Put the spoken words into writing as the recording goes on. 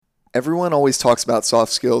Everyone always talks about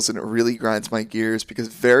soft skills, and it really grinds my gears because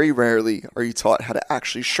very rarely are you taught how to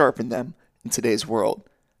actually sharpen them in today's world.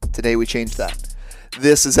 Today we change that.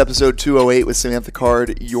 This is episode 208 with Samantha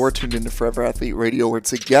Card. You're tuned into Forever Athlete Radio, where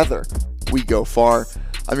together we go far.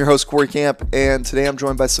 I'm your host, Corey Camp, and today I'm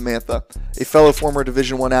joined by Samantha, a fellow former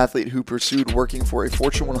Division I athlete who pursued working for a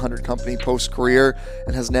Fortune 100 company post-career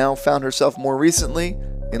and has now found herself more recently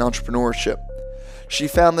in entrepreneurship. She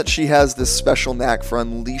found that she has this special knack for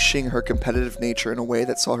unleashing her competitive nature in a way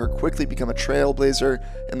that saw her quickly become a trailblazer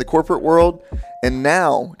in the corporate world, and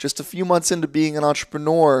now, just a few months into being an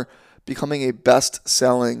entrepreneur, becoming a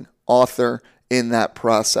best-selling author in that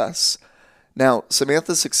process. Now,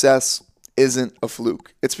 Samantha's success isn't a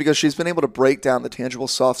fluke. It's because she's been able to break down the tangible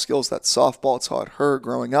soft skills that softball taught her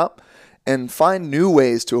growing up and find new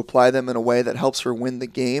ways to apply them in a way that helps her win the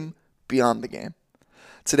game beyond the game.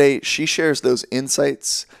 Today, she shares those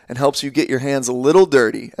insights and helps you get your hands a little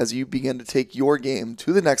dirty as you begin to take your game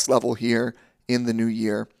to the next level here in the new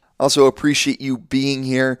year. I also appreciate you being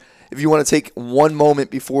here. If you want to take one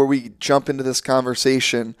moment before we jump into this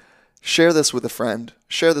conversation, share this with a friend,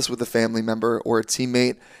 share this with a family member or a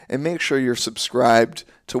teammate, and make sure you're subscribed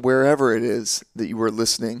to wherever it is that you are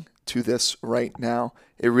listening to this right now.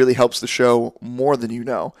 It really helps the show more than you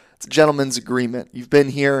know. It's a gentleman's agreement. You've been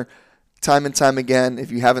here time and time again.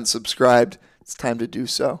 If you haven't subscribed, it's time to do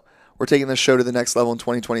so. We're taking this show to the next level in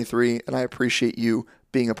 2023, and I appreciate you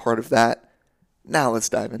being a part of that. Now let's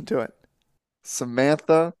dive into it.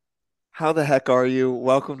 Samantha, how the heck are you?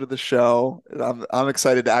 Welcome to the show. I'm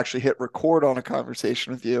excited to actually hit record on a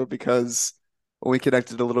conversation with you because when we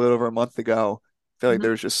connected a little bit over a month ago, I feel like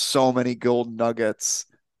there's just so many gold nuggets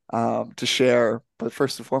to share. But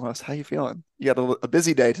first and foremost, how you feeling? You got a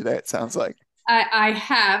busy day today, it sounds like. I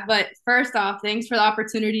have, but first off, thanks for the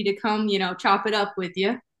opportunity to come, chop it up with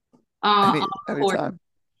you on the court. Anytime.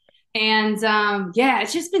 And yeah,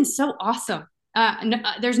 it's just been so awesome.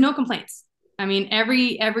 There's no complaints. I mean,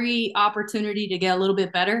 every opportunity to get a little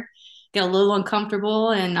bit better, get a little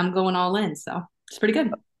uncomfortable, and I'm going all in. So it's pretty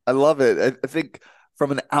good. I love it. I think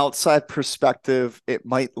from an outside perspective, it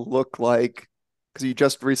might look like because you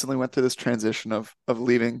just recently went through this transition of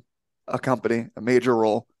leaving a company, a major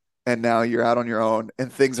role, and now you're out on your own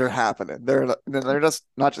and things are happening. They're just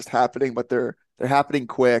not just happening, but they're happening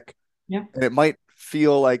quick. Yeah. And it might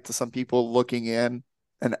feel like to some people looking in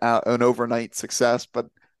an overnight success, but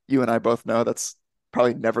you and I both know that's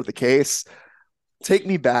probably never the case. Take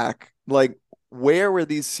me back. Like, where were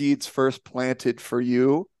these seeds first planted for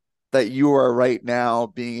you that you are right now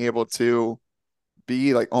being able to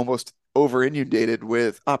be like almost over inundated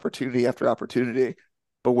with opportunity after opportunity?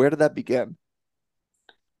 But where did that begin?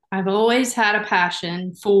 I've always had a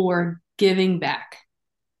passion for giving back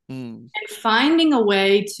Mm, and finding a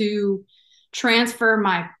way to transfer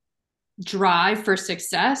my drive for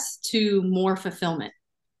success to more fulfillment,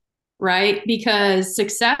 right? Because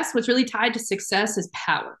success, what's really tied to success is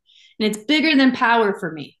power. And it's bigger than power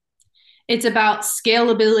for me. It's about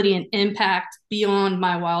scalability and impact beyond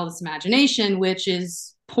my wildest imagination, which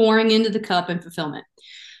is pouring into the cup and fulfillment.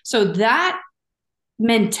 So that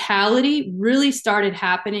mentality really started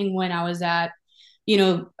happening when I was at,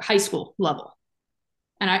 high school level.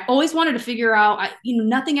 And I always wanted to figure out,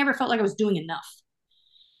 nothing ever felt like I was doing enough.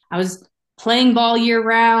 I was playing ball year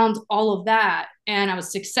round, all of that. And I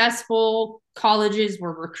was successful. Colleges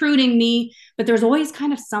were recruiting me, but there was always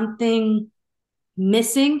kind of something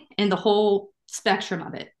missing in the whole spectrum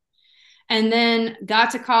of it. And then got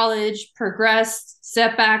to college, progressed,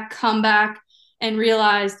 setback, comeback, and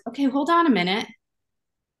realized, okay, hold on a minute.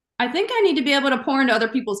 I think I need to be able to pour into other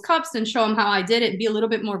people's cups and show them how I did it and be a little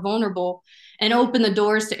bit more vulnerable and open the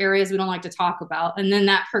doors to areas we don't like to talk about. And then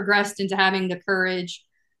that progressed into having the courage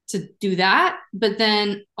to do that, but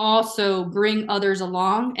then also bring others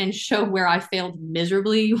along and show where I failed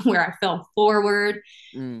miserably, where I fell forward.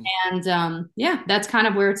 mm. And yeah, that's kind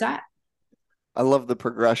of where it's at. I love the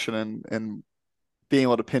progression and being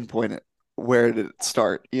able to pinpoint it. Where did it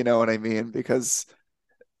start? You know what I mean? Because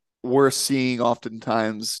we're seeing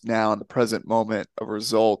oftentimes now in the present moment a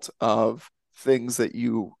result of things that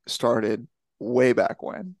you started way back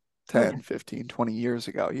when, Oh, yeah. 10, 15, 20 years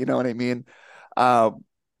ago. You know what I mean? Um,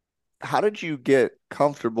 how did you get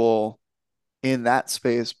comfortable in that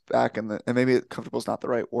space back in and maybe comfortable is not the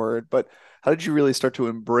right word, but how did you really start to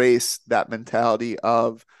embrace that mentality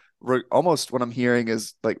of almost what I'm hearing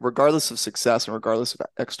is like, regardless of success and regardless of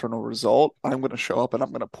external result, I'm going to show up and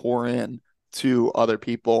I'm going to pour in to other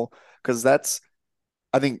people because that's,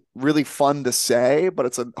 I think, really fun to say, but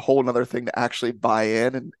it's a whole nother thing to actually buy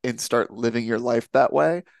in and start living your life that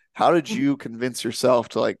way. How did you convince yourself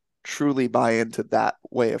to like truly buy into that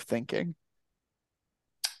way of thinking?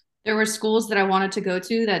 There were schools that I wanted to go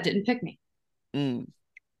to that didn't pick me. Mm,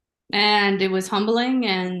 And it was humbling.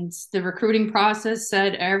 And the recruiting process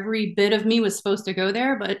said every bit of me was supposed to go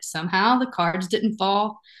there, but somehow the cards didn't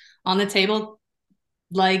fall on the table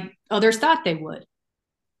like others thought they would.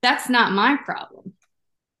 That's not my problem,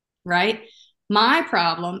 right? My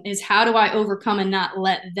problem is how do I overcome and not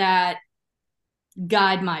let that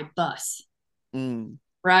guide my bus, mm,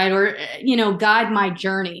 right? Or, guide my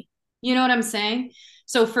journey. You know what I'm saying?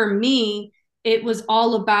 So for me, it was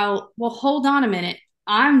all about, well, hold on a minute.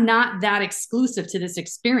 I'm not that exclusive to this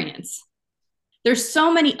experience. There's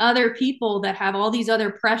so many other people that have all these other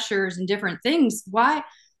pressures and different things. Why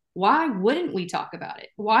wouldn't we talk about it?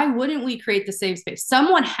 Why wouldn't we create the safe space?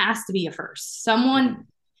 Someone has to be a first. Someone mm.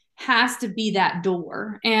 has to be that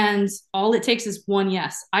door. And all it takes is one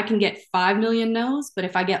yes. I can get 5 million no's, but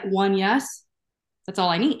if I get one yes, that's all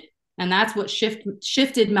I need. And that's what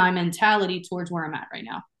shifted my mentality towards where I'm at right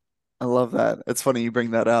now. I love that. It's funny you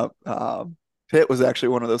bring that up. Pitt was actually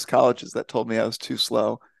one of those colleges that told me I was too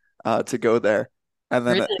slow to go there. And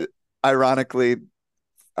then, Really? ironically,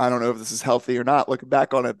 I don't know if this is healthy or not looking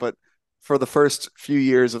back on it, but for the first few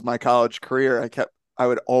years of my college career, I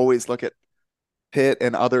would always look at Pitt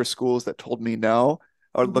and other schools that told me no.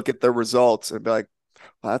 I would look at their results and be like,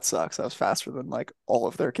 well, that sucks. I was faster than like all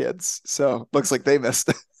of their kids. So looks like they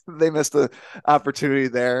missed they missed the opportunity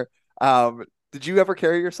there. Did you ever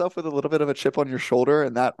carry yourself with a little bit of a chip on your shoulder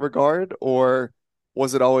in that regard? Or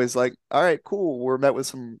was it always like, all right, cool, we're met with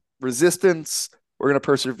some resistance, we're gonna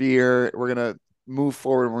persevere, we're gonna move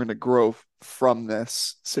forward, we're gonna grow from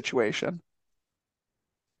this situation?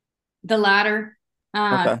 The latter,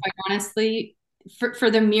 Okay. quite honestly, for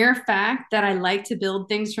the mere fact that I like to build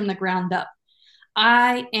things from the ground up.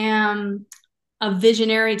 I am a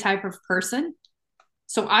visionary type of person.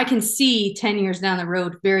 So I can see 10 years down the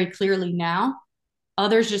road very clearly now.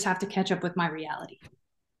 Others just have to catch up with my reality.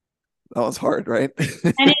 That was hard, right?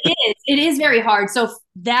 And it is very hard. So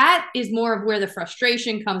that is more of where the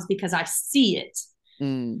frustration comes because I see it.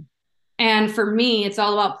 Mm, And for me, it's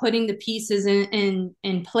all about putting the pieces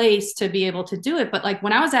in place to be able to do it. But like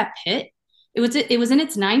when I was at Pitt, it was in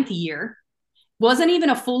its ninth year, wasn't even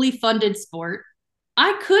a fully funded sport.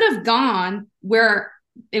 I could have gone where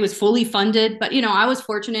it was fully funded, but I was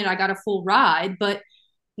fortunate I got a full ride, but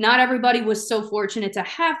not everybody was so fortunate to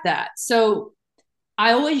have that. So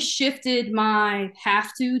I always shifted my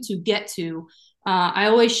have to get to. I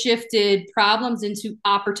always shifted problems into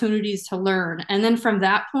opportunities to learn. And then from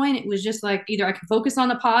that point, it was just like either I can focus on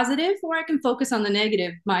the positive or I can focus on the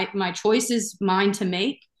negative. My choice is mine to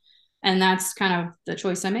make. And that's kind of the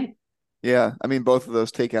choice I made. yeah, I mean, both of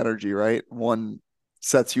those take energy, right? One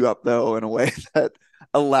sets you up though in a way that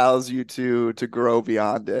allows you to grow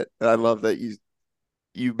beyond it. And I love that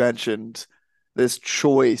you mentioned this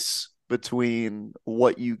choice between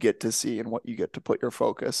what you get to see and what you get to put your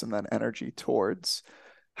focus and then energy towards.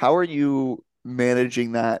 How are you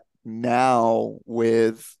managing that now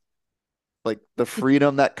with like the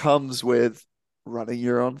freedom that comes with running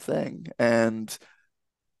your own thing? And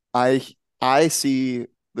I I see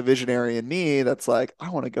the visionary in me that's like, I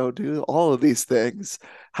want to go do all of these things.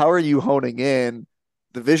 How are you honing in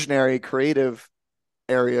the visionary creative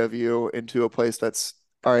area of you into a place that's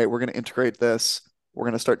all right, we're going to integrate this. We're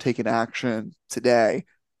going to start taking action today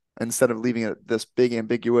instead of leaving it this big,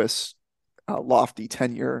 ambiguous, lofty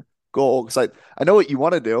 10-year goal. Because I know what you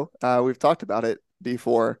want to do. We've talked about it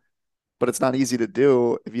before, but it's not easy to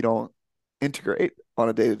do if you don't integrate on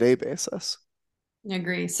a day-to-day basis. I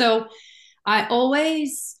agree. So I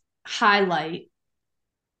always highlight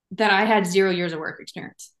that I had 0 years of work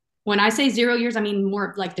experience. When I say 0 years, I mean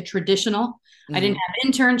more of like the traditional. I didn't Mm,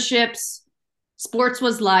 have internships. Sports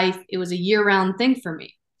was life. It was a year round thing for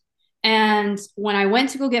me. And when I went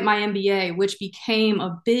to go get my MBA, which became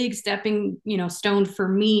a big stepping, stone for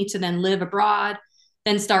me to then live abroad,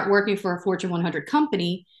 then start working for a Fortune 100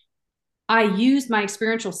 company, I used my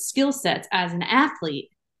experiential skill sets as an athlete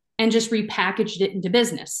and just repackaged it into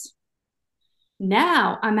business.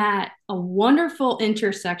 Now I'm at a wonderful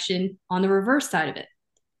intersection on the reverse side of it.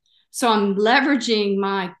 So I'm leveraging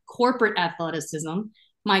my corporate athleticism,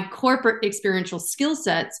 my corporate experiential skill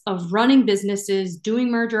sets of running businesses, doing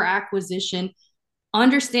merger acquisition,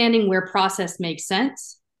 understanding where process makes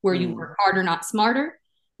sense, where you mm. work harder, not smarter,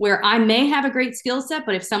 where I may have a great skill set,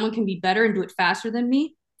 but if someone can be better and do it faster than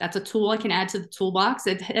me, that's a tool I can add to the toolbox.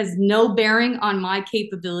 It has no bearing on my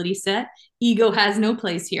capability set. Ego has no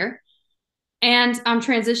place here. And I'm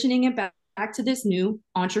transitioning it back to this new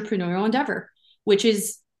entrepreneurial endeavor, which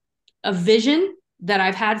is a vision that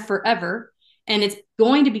I've had forever. And it's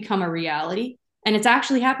going to become a reality, and it's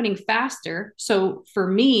actually happening faster. So for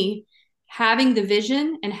me, having the vision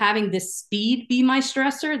and having the speed be my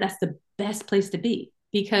stressor, that's the best place to be,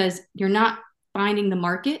 because you're not finding the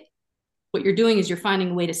market. What you're doing is you're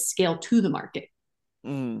finding a way to scale to the market.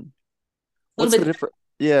 Mm. A What's little the bit. difference?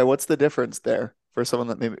 Yeah, what's the difference there for someone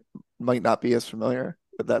that maybe might not be as familiar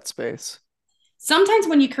with that space? Sometimes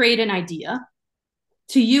when you create an idea,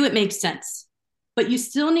 to you it makes sense, but you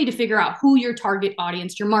still need to figure out who your target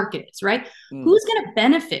audience, your market is, right? Mm. Who's going to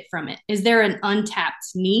benefit from it? Is there an untapped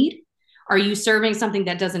need? Are you serving something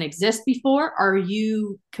that doesn't exist before? Are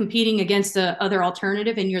you competing against the other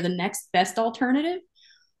alternative and you're the next best alternative?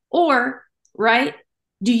 Or, right,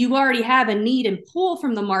 do you already have a need and pull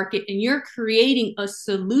from the market and you're creating a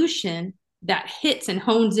solution that hits and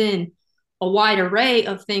hones in a wide array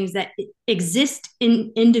of things that exist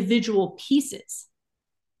in individual pieces?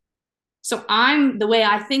 So I'm the way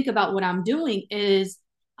I think about what I'm doing is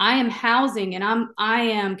I am housing and I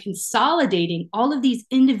am consolidating all of these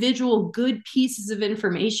individual good pieces of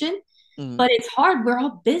information, Mm. but it's hard. We're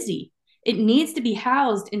all busy. It needs to be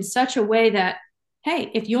housed in such a way that,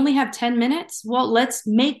 hey, if you only have 10 minutes, well, let's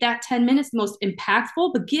make that 10 minutes the most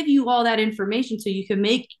impactful, but give you all that information so you can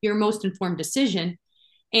make your most informed decision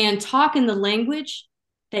and talk in the language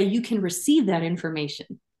that you can receive that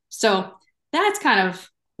information. So that's kind of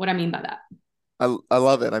what I mean by that. I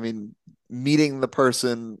love it. I mean, meeting the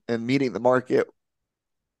person and meeting the market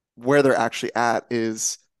where they're actually at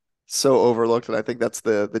is so overlooked, and I think that's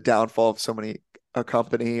the downfall of so many a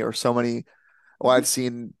company or so many. Well, I've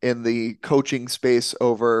seen in the coaching space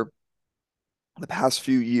over the past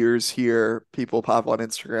few years here, people pop on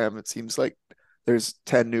Instagram. It seems like there's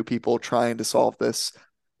 10 new people trying to solve this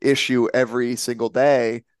issue every single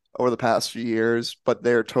day over the past few years, but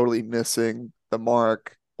they're totally missing the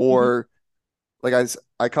mark. Mm-hmm. Or like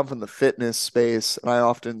I come from the fitness space and I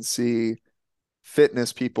often see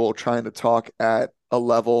fitness people trying to talk at a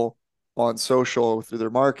level on social through their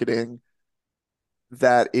marketing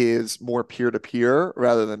that is more peer to peer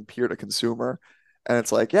rather than peer to consumer. And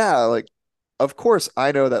it's like, yeah, like, of course,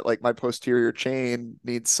 I know that like my posterior chain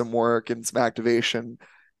needs some work and some activation,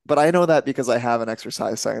 but I know that because I have an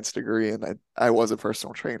exercise science degree and I was a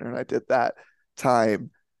personal trainer and I did that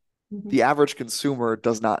time. Mm-hmm. The average consumer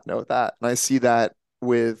does not know that. And I see that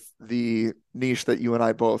with the niche that you and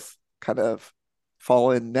I both kind of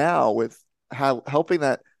fall in now with how helping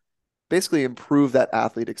that basically improve that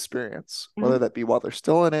athlete experience, whether Mm-hmm. that be while they're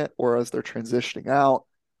still in it or as they're transitioning out.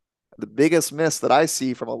 The biggest miss that I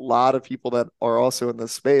see from a lot of people that are also in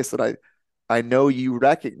this space that I know you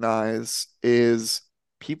recognize is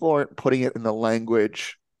people aren't putting it in the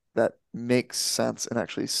language that makes sense and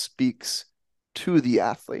actually speaks to the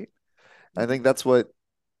athlete. I think that's what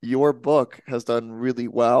your book has done really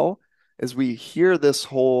well is we hear this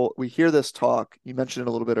talk, you mentioned it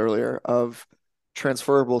a little bit earlier, of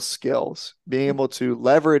transferable skills, being able to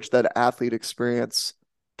leverage that athlete experience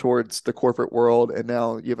towards the corporate world, and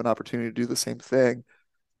now you have an opportunity to do the same thing.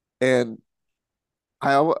 And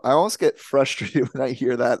I almost get frustrated when I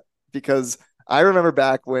hear that because I remember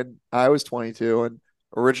back when I was 22 and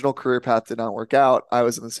original career path did not work out. I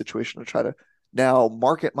was in the situation to try to now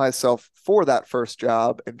market myself for that first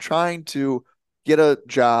job and trying to get a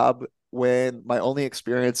job when my only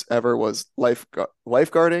experience ever was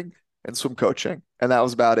lifeguarding and swim coaching. And that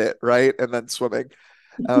was about it, right? And then swimming.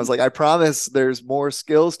 And I was like, I promise there's more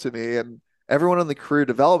skills to me. And everyone in the career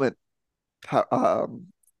development um,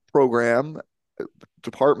 program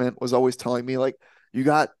department was always telling me like you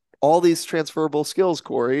got all these transferable skills,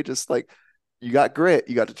 Corey, just like you got grit,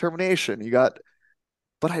 you got determination, you got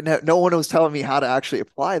but no one was telling me how to actually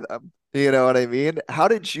apply them. You know what I mean? How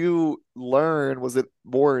did you learn? Was it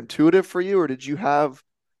more intuitive for you or did you have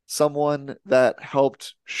someone that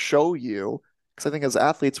helped show you? Because I think as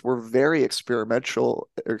athletes we're very experiential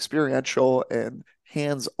and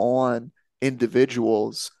hands-on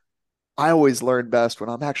individuals. I always learn best when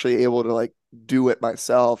I'm actually able to like do it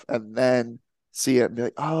myself and then see it and be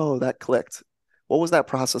like, oh, that clicked. What was that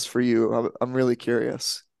process for you? I'm really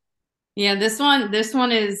curious. Yeah, this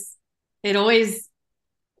one is, it always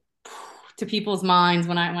to people's minds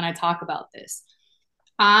when I talk about this.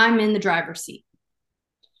 I'm in the driver's seat.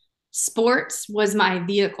 Sports was my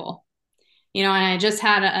vehicle, and I just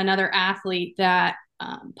had another athlete that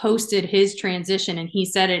posted his transition and he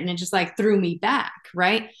said it and it just like threw me back,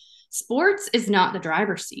 right? Sports is not the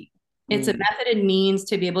driver's seat. It's a Mm. method and means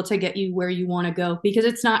to be able to get you where you want to go because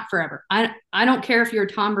it's not forever. I don't care if you're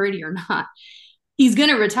Tom Brady or not. He's going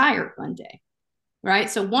to retire one day, right?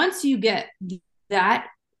 So once you get that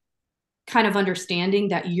kind of understanding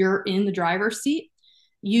that you're in the driver's seat,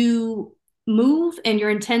 you move and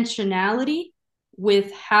your intentionality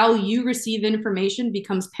with how you receive information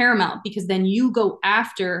becomes paramount, because then you go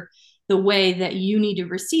after the way that you need to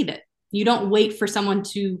receive it. You don't wait for someone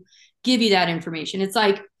to give you that information. It's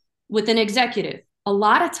like with an executive, a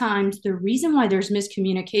lot of times the reason why there's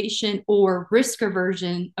miscommunication or risk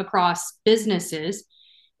aversion across businesses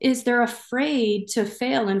is they're afraid to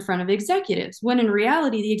fail in front of executives, when in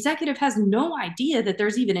reality the executive has no idea that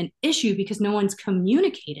there's even an issue because no one's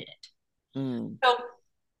communicated it. Mm. So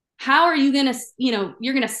how are you going to,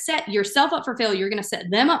 you're going to set yourself up for failure, you're going to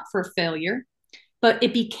set them up for failure. But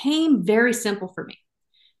it became very simple for me.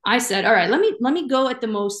 I said, all right, let me go at the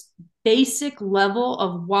most basic level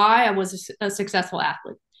of why I was a successful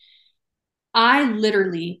athlete. I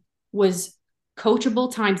literally was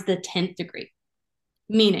coachable times the 10th degree,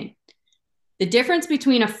 meaning the difference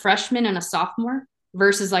between a freshman and a sophomore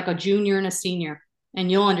versus like a junior and a senior,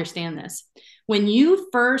 and you'll understand this. When you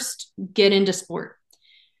first get into sport,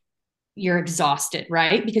 you're exhausted,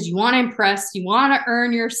 right? Because you want to impress, you want to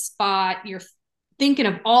earn your spot, you're thinking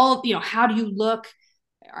of all, how do you look?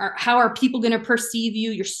 How are people going to perceive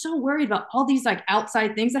you? You're so worried about all these like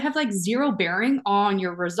outside things that have like zero bearing on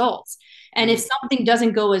your results. And if something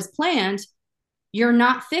doesn't go as planned, you're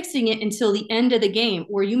not fixing it until the end of the game,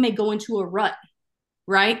 or you may go into a rut,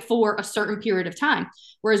 right, for a certain period of time.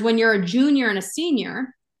 Whereas when you're a junior and a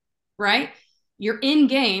senior, right, you're in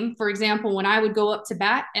game. For example, when I would go up to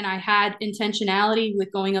bat and I had intentionality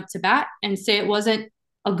with going up to bat and say it wasn't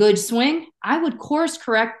a good swing, I would course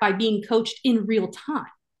correct by being coached in real time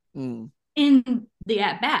Mm. in the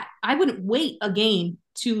at bat. I wouldn't wait a game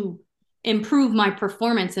to improve my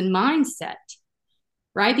performance and mindset,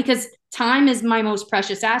 right? Because time is my most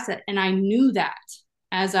precious asset, and I knew that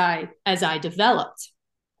as I developed.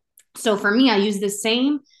 So for me, I use the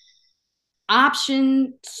same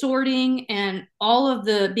option sorting and all of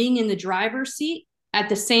the being in the driver's seat at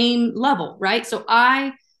the same level, right? So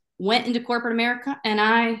I went into corporate America and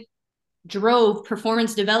I drove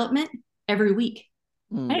performance development every week.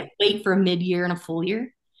 I Mm. didn't wait for a mid-year and a full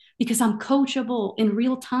year, because I'm coachable in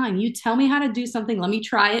real time. You tell me how to do something, let me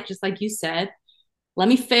try it, just like you said. Let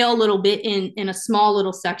me fail a little bit in a small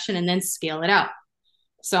little section and then scale it out.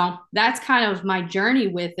 So that's kind of my journey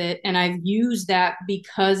with it. And I've used that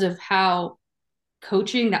because of how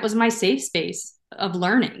coaching, that was my safe space of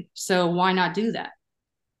learning. So why not do that?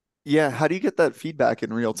 Yeah, how do you get that feedback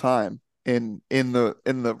in real time in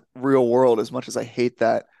the real world? As much as I hate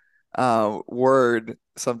that word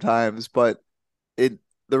sometimes, but it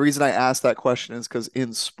the reason I asked that question is because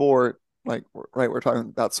in sport, like right, we're talking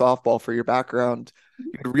about softball for your background,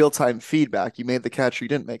 you had real-time feedback. You made the catch, you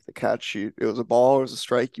didn't make the catch. It was a ball, it was a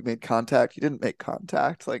strike, you made contact, you didn't make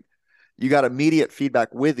contact. Like you got immediate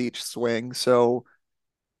feedback with each swing. So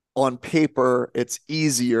on paper, it's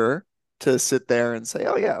easier to sit there and say,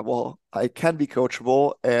 oh, yeah, well, I can be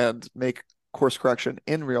coachable and make course correction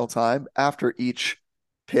in real time after each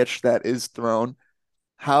pitch that is thrown.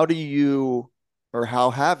 How do you, or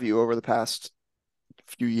how have you over the past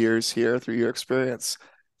few years here through your experience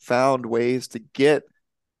found ways to get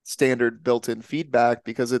standard built-in feedback?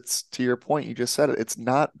 Because it's, to your point, you just said it, it's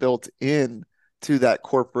not built in to that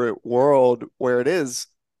corporate world where it is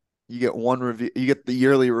you get one review, you get the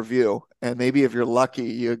yearly review, and maybe if you're lucky,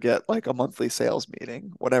 you get like a monthly sales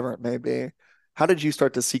meeting, whatever it may be. How did you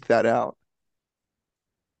start to seek that out?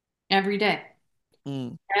 Every day.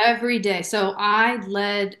 Mm. Every day. So I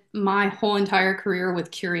led my whole entire career with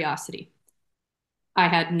curiosity. I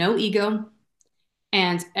had no ego.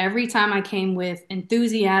 And every time I came with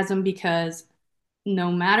enthusiasm, because no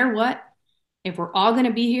matter what, if we're all going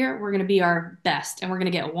to be here, we're going to be our best, and we're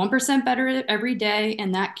going to get 1% better every day.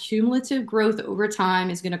 And that cumulative growth over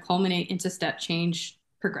time is going to culminate into step change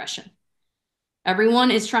progression.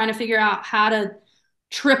 Everyone is trying to figure out how to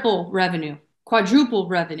triple revenue, quadruple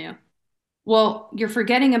revenue. Well, you're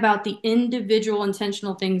forgetting about the individual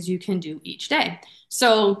intentional things you can do each day.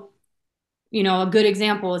 So, a good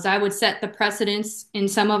example is I would set the precedence in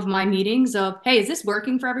some of my meetings of, hey, is this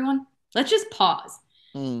working for everyone? Let's just pause.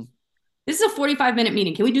 Mm. This is a 45-minute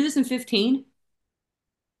meeting. Can we do this in 15? And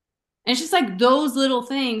it's just like those little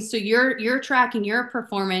things. So you're tracking your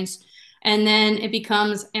performance, and then it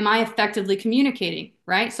becomes, am I effectively communicating?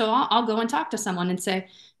 Right. So I'll go and talk to someone and say,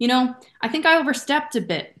 I think I overstepped a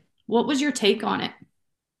bit. What was your take on it?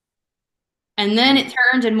 And then Mm. it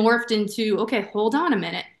turned and morphed into, okay, hold on a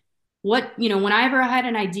minute. Whenever I had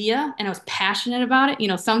an idea and I was passionate about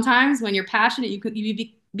it, sometimes when you're passionate,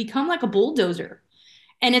 become like a bulldozer.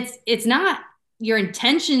 And it's not your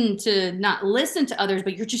intention to not listen to others,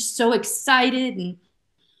 but you're just so excited and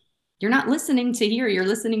you're not listening to hear, you're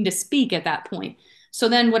listening to speak at that point. So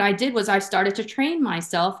then what I did was I started to train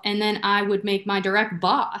myself, and then I would make my direct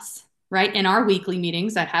boss, right, in our weekly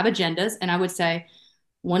meetings. I'd have agendas, and I would say,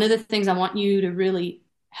 one of the things I want you to really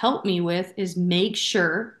help me with is make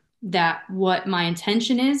sure that what my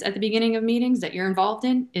intention is at the beginning of meetings that you're involved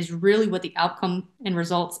in is really what the outcome and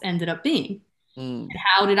results ended up being. Mm. And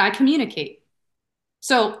how did I communicate?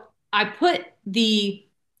 So I put the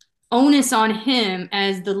onus on him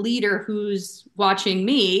as the leader who's watching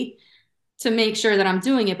me to make sure that I'm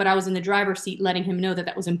doing it, but I was in the driver's seat letting him know that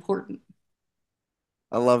that was important.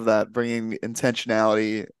 I love that, bringing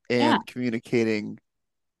intentionality Yeah. and communicating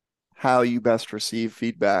how you best receive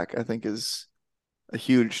feedback, I think is a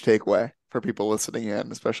huge takeaway for people listening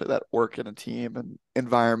in, especially that work in a team and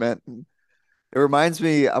environment. And it reminds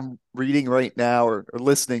me, I'm reading right now or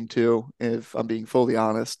listening to, if I'm being fully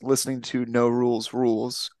honest, listening to No Rules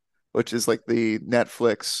Rules, which is like the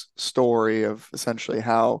Netflix story of essentially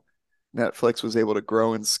how Netflix was able to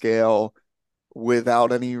grow and scale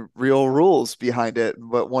without any real rules behind it.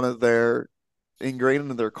 But one of their ingrained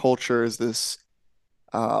into their culture is this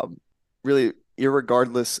um, really,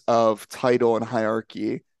 irregardless of title and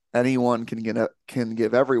hierarchy, anyone can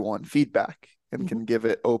give everyone feedback and Mhm. can give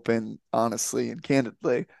it open, honestly, and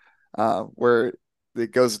candidly. Where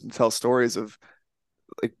it goes and tells stories of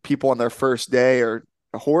like people on their first day are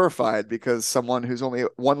horrified because someone who's only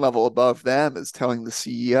one level above them is telling the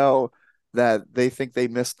CEO that they think they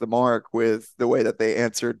missed the mark with the way that they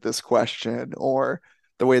answered this question or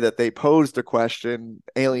the way that they posed a question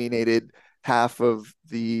alienated half of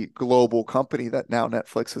the global company that now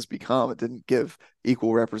Netflix has become. It didn't give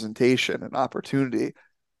equal representation and opportunity.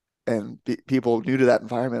 And people new to that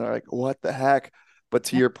environment are like, what the heck? But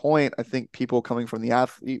to Yeah. your point, I think people coming from the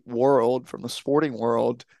athlete world, from the sporting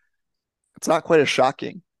world, it's not quite as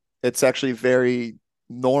shocking. It's actually very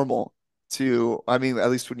normal to, I mean, at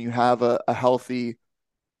least when you have a healthy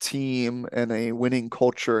team and a winning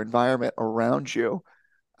culture environment around you.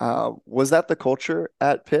 Was that the culture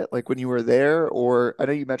at Pitt, like when you were there? Or I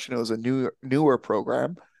know you mentioned it was a newer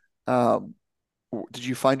program. Um, did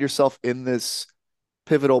you find yourself in this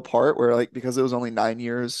pivotal part where, like, because it was only 9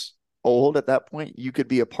 years old at that point, you could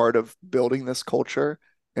be a part of building this culture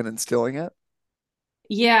and instilling it?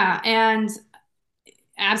 Yeah, and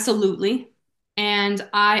absolutely. And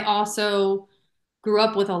I also grew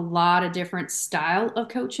up with a lot of different style of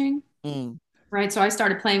coaching, Mm, right? So I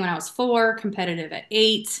started playing when I was 4, competitive at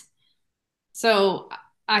 8. So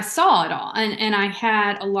I saw it all, and I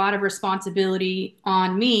had a lot of responsibility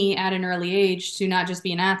on me at an early age to not just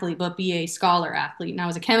be an athlete, but be a scholar athlete. And I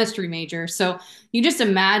was a chemistry major. So you just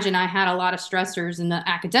imagine I had a lot of stressors in the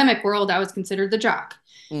academic world. I was considered the jock.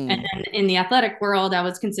 And mm. then in the athletic world, I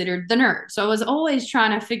was considered the nerd. So I was always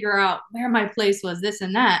trying to figure out where my place was, this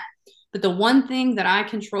and that. But the one thing that I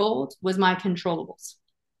controlled was my controllables.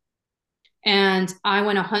 And I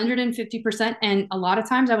went 150%. And a lot of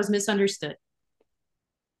times I was misunderstood.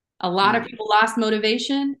 A lot of Mm. people lost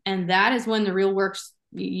motivation, and that is when the real work's,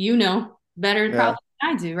 you know, better Yeah. probably than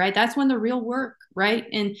I do, right? That's when the real work, right?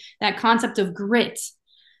 And that concept of grit,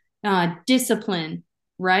 discipline,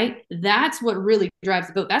 right? That's what really drives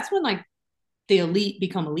the boat. That's when like the elite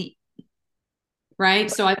become elite,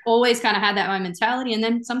 right? So I've always kind of had that my mentality. And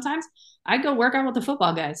then sometimes I'd go work out with the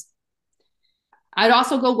football guys. I'd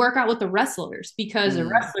also go work out with the wrestlers because the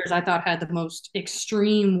Mm. wrestlers I thought had the most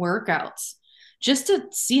extreme workouts just to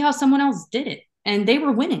see how someone else did it. And they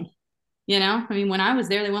were winning. You know, I mean, when I was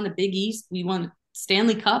there, they won the Big East. We won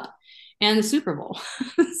Stanley Cup and the Super Bowl.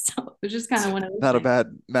 So it was just kind It's of one of those not a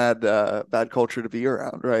things. bad culture to be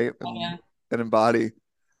around, right? Yeah. And embody.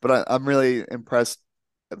 But I'm really impressed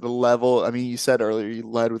at the level. I mean, you said earlier you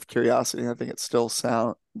led with curiosity, and I think it still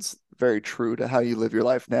sounds very true to how you live your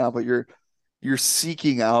life now, but you're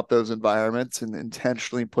seeking out those environments and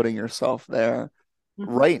intentionally putting yourself there. Mhm.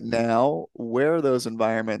 Right now, where are those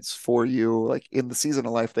environments for you, like in the season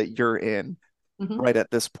of life that you're in Mhm. right at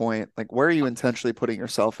this point? Like, where are you intentionally putting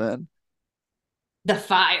yourself in? The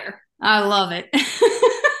fire. I love it.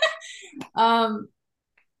 um,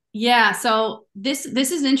 yeah, so this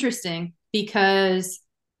is interesting because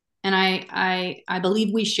and I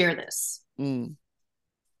believe we share this. Mm,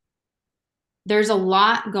 There's a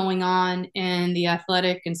lot going on in the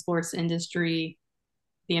athletic and sports industry,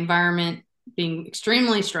 the environment being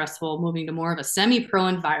extremely stressful, moving to more of a semi-pro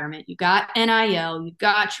environment. You got NIL, you've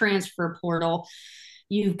got transfer portal,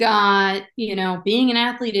 you've got, you know, being an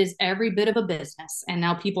athlete is every bit of a business. And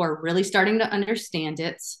now people are really starting to understand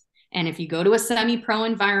it. And if you go to a semi pro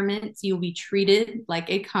environment, you'll be treated like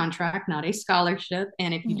a contract, not a scholarship.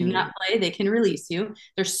 And if you do mm, not play, they can release you.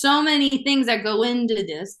 There's so many things that go into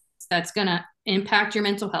this that's going to impact your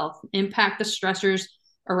mental health, impact the stressors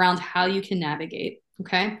around how you can navigate.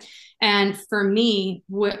 Okay. And for me,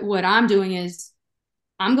 what I'm doing is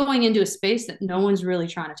I'm going into a space that no one's really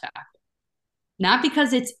trying to tackle. Not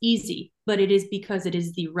because it's easy, but it is because it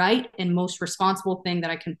is the right and most responsible thing that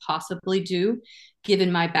I can possibly do,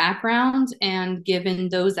 given my background and given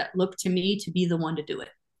those that look to me to be the one to do it.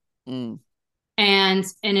 Mm. And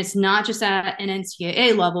it's not just at an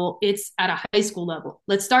NCAA level, it's at a high school level.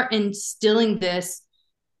 Let's start instilling this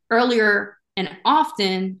earlier and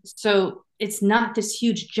often so it's not this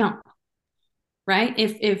huge jump, right?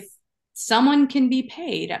 If someone can be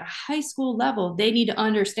paid at a high school level, they need to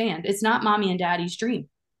understand it's not mommy and daddy's dream.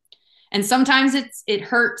 And sometimes it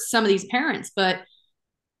hurts some of these parents, but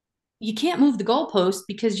you can't move the goalpost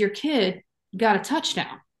because your kid got a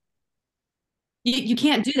touchdown. You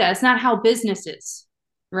can't do that. It's not how business is,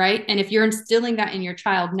 right? And if you're instilling that in your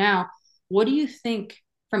child now, what do you think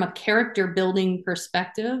from a character building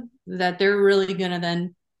perspective that they're really going to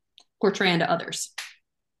then portray into others?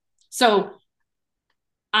 So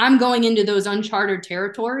I'm going into those uncharted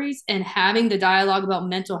territories and having the dialogue about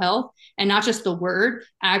mental health and not just the word,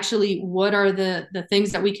 actually, what are the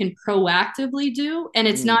things that we can proactively do? And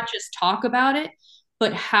it's not just talk about it,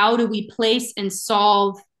 but how do we place and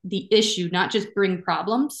solve the issue, not just bring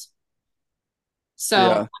problems. So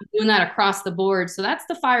Yeah. I'm doing that across the board. So that's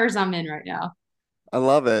the fires I'm in right now. I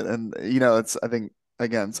love it. And it's I think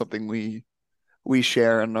again something we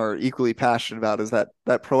share and are equally passionate about is that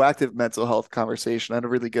proactive mental health conversation. I had a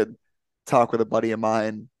really good talk with a buddy of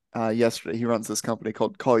mine yesterday. He runs this company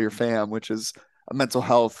called Call Your Fam, which is a mental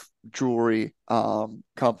health jewelry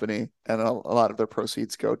company, and a lot of their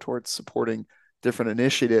proceeds go towards supporting different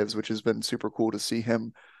initiatives, which has been super cool to see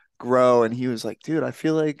him grow. And he was like, "Dude, I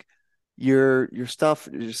feel like your stuff,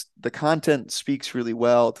 just the content speaks really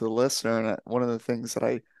well to the listener." And one of the things that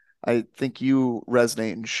I think you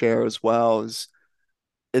resonate and share as well is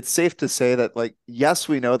it's safe to say that, like, yes,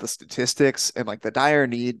 we know the statistics and like the dire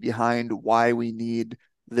need behind why we need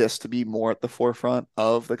this to be more at the forefront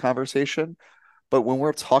of the conversation. But when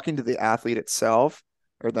we're talking to the athlete itself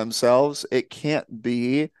or themselves, it can't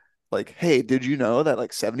be like, hey, did you know that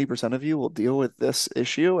like 70% of you will deal with this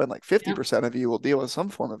issue and like Yeah. 50% of you will deal with some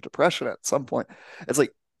form of depression at some point? It's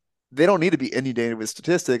like they don't need to be inundated with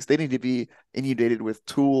statistics. They need to be inundated with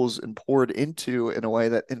tools and poured into in a way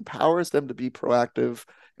that empowers them to be proactive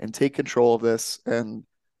and take control of this. And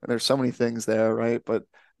there's so many things there, right? But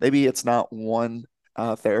maybe it's not one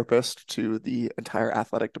therapist to the entire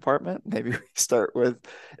athletic department. Maybe we start with,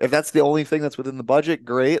 if that's the only thing that's within the budget,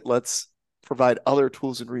 great. Let's provide other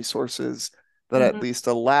tools and resources that at Mhm. least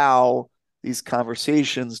allow these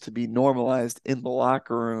conversations to be normalized in the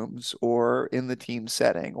locker rooms or in the team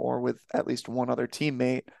setting or with at least one other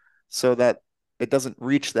teammate so that it doesn't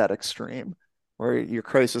reach that extreme where your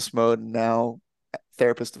crisis mode now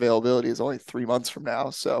therapist availability is only 3 months from now.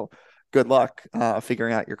 So good luck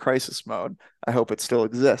figuring out your crisis mode. I hope it still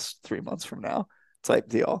exists 3 months from now type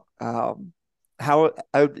deal. How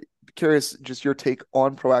I would be curious just your take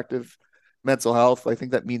on proactive mental health. I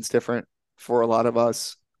think that means different for a lot of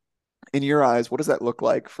us. In your eyes, what does that look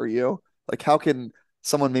like for you? Like, how can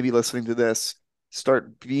someone maybe listening to this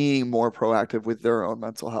start being more proactive with their own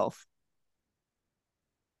mental health?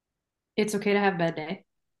 It's okay to have a bad day.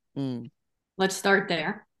 Mm, Let's start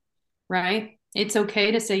there, right? It's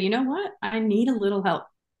okay to say, you know what? I need a little help,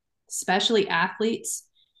 especially athletes.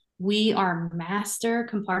 We are master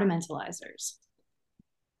compartmentalizers.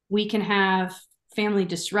 We can have family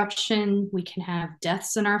disruption. We can have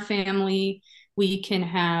deaths in our family. We can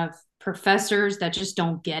have professors that just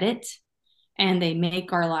don't get it and they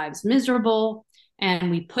make our lives miserable.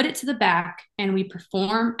 And we put it to the back and we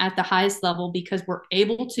perform at the highest level because we're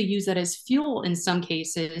able to use that as fuel in some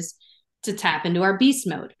cases to tap into our beast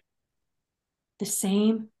mode. The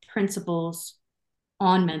same principles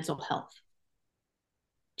on mental health.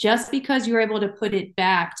 Just because you're able to put it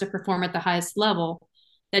back to perform at the highest level,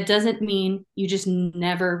 that doesn't mean you just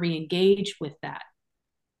never re-engage with that.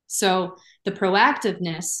 So the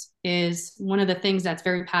proactiveness is one of the things that's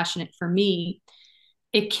very passionate for me.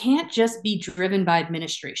 It can't just be driven by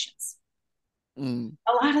administrations. mm,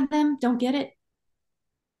 A lot of them don't get it.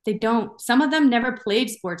 They don't. Some of them never played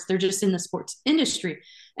sports. They're just in the sports industry.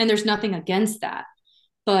 And there's nothing against that.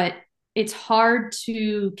 But it's hard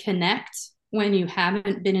to connect when you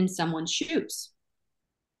haven't been in someone's shoes,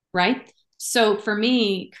 right? So for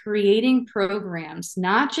me, creating programs,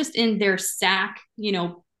 not just in their SAC,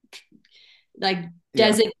 like yeah.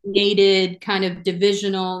 designated kind of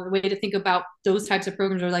divisional, the way to think about those types of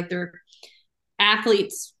programs are like they're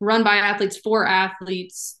athletes run by athletes for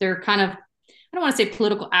athletes. They're kind of I don't want to say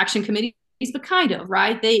political action committees, but kind of,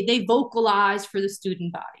 right? They vocalize for the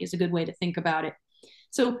student body is a good way to think about it.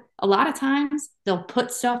 So a lot of times they'll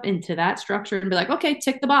put stuff into that structure and be like, okay,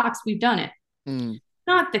 tick the box, we've done it. Mm,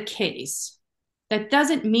 Not the case. That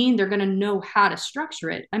doesn't mean they're going to know how to structure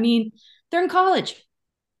it. I mean, they're in college.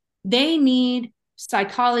 They need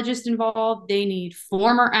psychologists involved. They need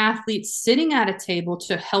former athletes sitting at a table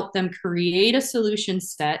to help them create a solution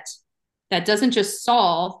set that doesn't just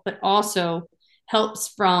solve, but also helps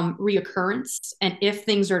from reoccurrence. And if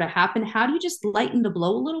things are to happen, how do you just lighten the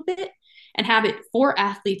blow a little bit and have it for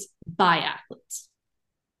athletes by athletes?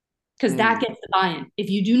 Because that mm, gets the buy-in. If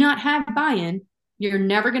you do not have buy-in, you're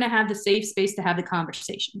never going to have the safe space to have the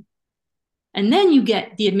conversation. And then you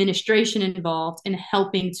get the administration involved in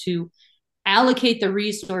helping to allocate the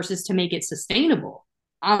resources to make it sustainable.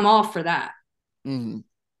 I'm all for that. mm.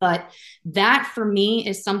 But that for me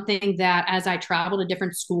is something that as I travel to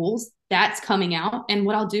different schools, that's coming out. And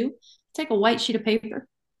what I'll do, take a white sheet of paper.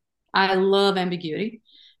 I love ambiguity.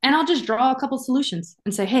 And I'll just draw a couple solutions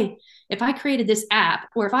and say, hey, if I created this app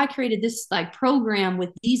or if I created this like program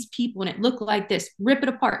with these people and it looked like this, rip it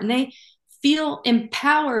apart. And they feel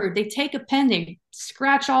empowered. They take a pen, they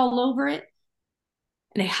scratch all over it,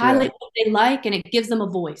 and they Yeah. highlight what they like, and it gives them a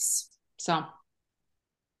voice. So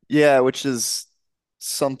Yeah, which is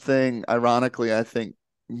something, ironically, I think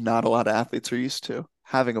not a lot of athletes are used to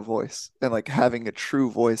having a voice and like having a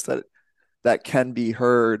true voice that can be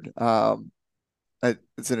heard.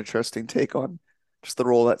 It's an interesting take on just the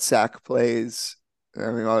role that SAC plays.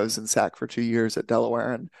 I mean, I was in SAC for 2 years at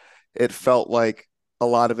Delaware, and it felt like a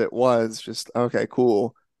lot of it was just, okay,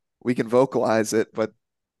 cool. We can vocalize it, but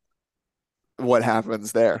what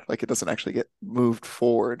happens there? Like it doesn't actually get moved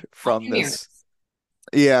forward from come here. this.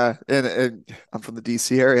 Yeah, and I'm from the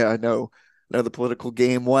DC area. I know the political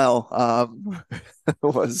game well.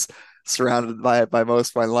 Was surrounded by it by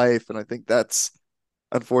most of my life, and I think that's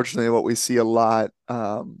unfortunately what we see a lot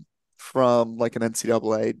from like an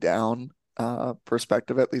NCAA down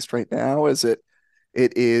perspective, at least right now, is it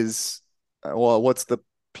is well, what's the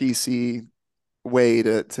PC way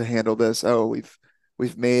to handle this? Oh,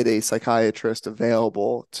 we've made a psychiatrist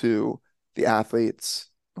available to the athletes.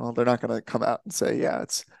 Well, they're not going to come out and say, yeah,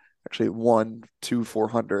 it's actually one, two,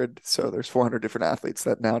 400. So there's 400 different athletes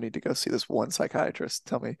that now need to go see this one psychiatrist.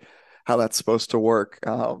 Tell me how that's supposed to work.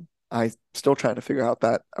 I still trying to figure out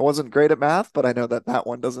that I wasn't great at math, but I know that that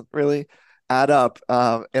one doesn't really add up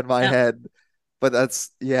in my Yeah. head. But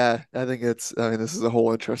that's, yeah, I think I mean, this is a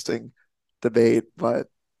whole interesting debate, but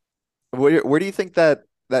where do you think that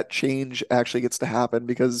change actually gets to happen?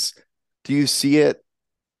 Because do you see it?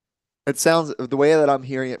 It sounds the way that I'm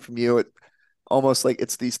hearing it from you, it almost like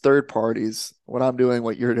it's these third parties, what I'm doing,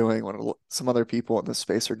 what you're doing, what some other people in this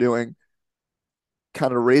space are doing,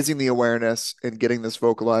 kind of raising the awareness and getting this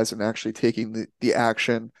vocalized and actually taking the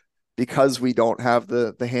action because we don't have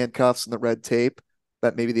the handcuffs and the red tape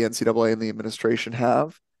that maybe the NCAA and the administration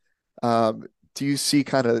have. Do you see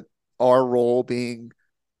kind of our role being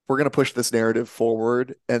we're going to push this narrative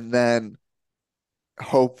forward and then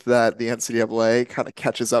hope that the NCAA kind of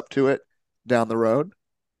catches up to it down the road?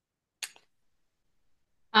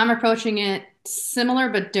 I'm approaching it similar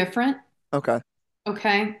but different. Okay.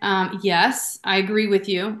 Okay. Yes, I agree with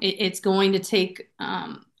you. It's going to take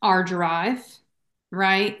our drive,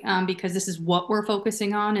 right? Because this is what we're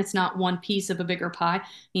focusing on. It's not one piece of a bigger pie. I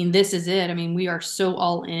mean, this is it. I mean, we are so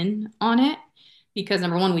all in on it because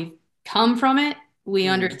number one, we've come from it. We Mm,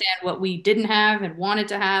 understand what we didn't have and wanted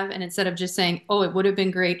to have. And instead of just saying, oh, it would have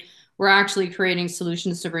been great, we're actually creating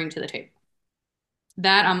solutions to bring to the table.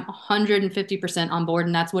 That I'm 150% on board.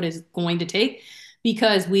 And that's what it's going to take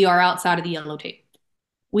because we are outside of the yellow tape.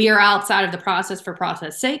 We are outside of the process for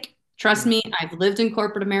process sake. Trust mm, me, I've lived in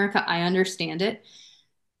corporate America. I understand it.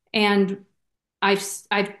 And I've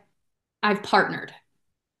I've I've partnered.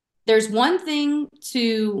 There's one thing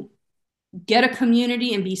to get a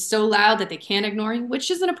community and be so loud that they can't ignore you,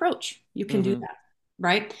 which is an approach. You can do hmm that,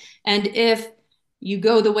 right? And if you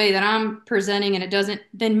go the way that I'm presenting and it doesn't,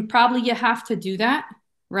 then probably you have to do that,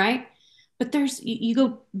 right? But you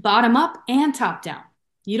go bottom up and top down.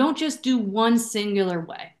 You don't just do one singular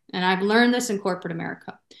way. And I've learned this in corporate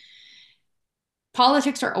America.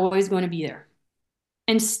 Politics are always going to be there.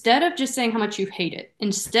 Instead of just saying how much you hate it,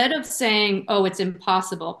 instead of saying, oh, it's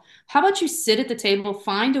impossible, how about you sit at the table,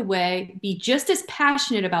 find a way, be just as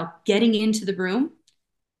passionate about getting into the room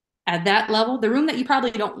at that level, the room that you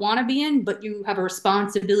probably don't want to be in, but you have a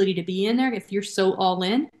responsibility to be in there if you're so all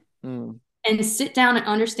in, mm. and sit down and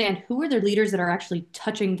understand who are the leaders that are actually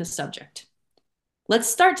touching the subject. Let's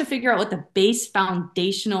start to figure out what the base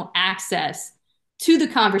foundational access to the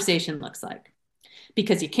conversation looks like.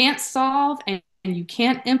 because you can't solve and you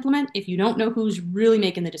can't implement if you don't know who's really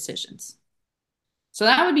making the decisions. So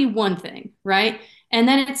that would be one thing, right? And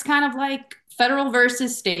then it's kind of like federal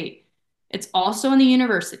versus state. It's also in the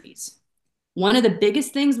universities. One of the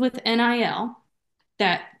biggest things with NIL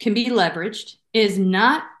that can be leveraged is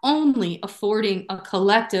not only affording a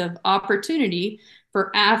collective opportunity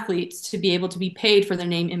for athletes to be able to be paid for their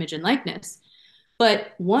name, image, and likeness,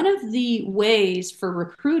 but one of the ways for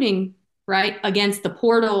recruiting, right, against the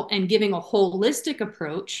portal and giving a holistic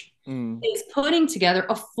approach is putting together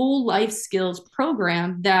a full life skills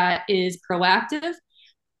program that is proactive,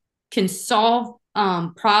 can solve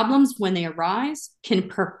problems when they arise, can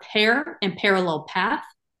prepare and parallel path.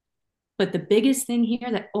 But the biggest thing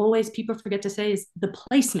here that always people forget to say is the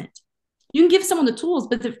placement. You can give someone the tools,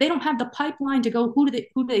 but if they don't have the pipeline to go, who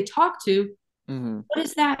do they talk to? What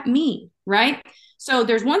does that mean, right? So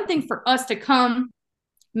there's one thing for us to come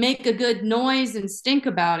make a good noise and stink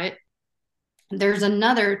about it. There's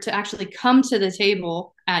another to actually come to the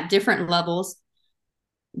table at different levels,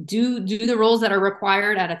 do the roles that are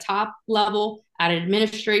required at a top level, at an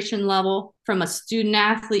administration level, from a student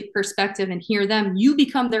athlete perspective, and hear them. You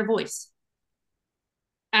become their voice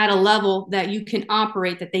at a level that you can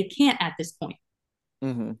operate that they can't at this point.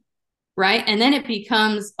 Right. And then it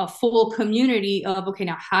becomes a full community of, okay,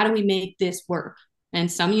 now how do we make this work? And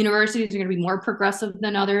some universities are going to be more progressive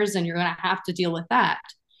than others, and you're going to have to deal with that.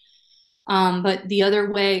 But the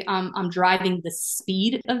other way I'm driving the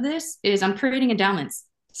speed of this is I'm creating endowments.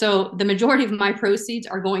 So the majority of my proceeds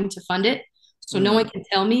are going to fund it. So no one can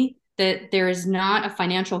tell me that there is not a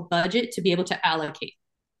financial budget to be able to allocate.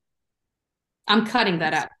 I'm cutting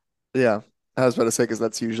that out. Yeah. I was about to say, because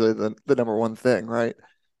that's usually the number one thing, right?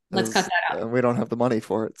 Let's cut that out. We don't have the money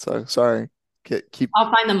for it. So sorry.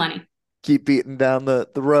 I'll find the money. Keep beating down the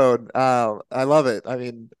road. I love it. I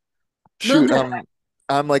mean, shoot,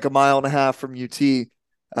 I'm like a mile and a half from UT.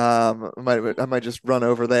 I might just run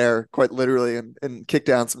over there quite literally and kick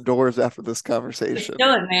down some doors after this conversation.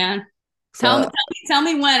 Do it, man. Tell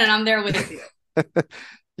me when, and I'm there with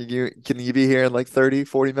you. Can you be here in like 30,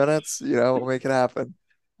 40 minutes? We'll make it happen.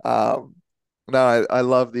 No, I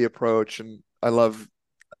love the approach, and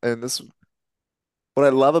this, what I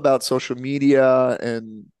love about social media,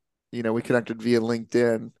 and, we connected via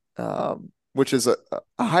LinkedIn, which is a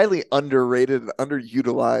highly underrated,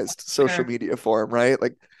 underutilized social media forum, right?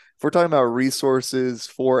 Like, if we're talking about resources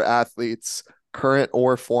for athletes, current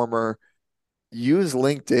or former, use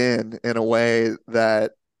LinkedIn in a way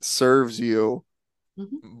that serves you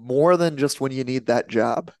more than just when you need that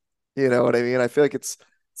job. You know what I mean? I feel like it's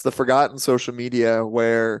the forgotten social media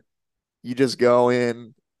where you just go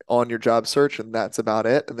in on your job search and that's about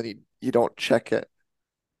it, and then you don't check it.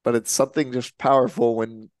 But it's something just powerful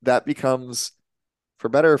when that becomes, for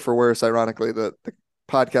better or for worse, ironically, the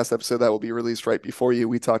podcast episode that will be released right before you,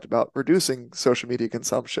 we talked about reducing social media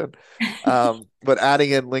consumption. But adding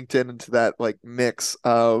in LinkedIn into that like mix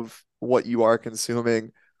of what you are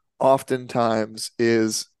consuming oftentimes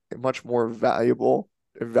is a much more valuable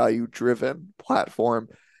and value-driven platform.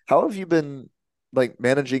 How have you been like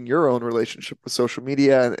managing your own relationship with social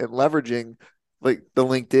media and leveraging like the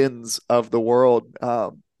LinkedIns of the world?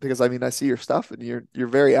 Because I mean, I see your stuff and you're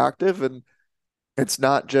very active, and it's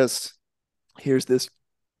not just here's this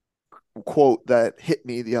quote that hit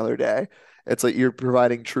me the other day. It's like you're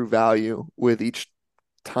providing true value with each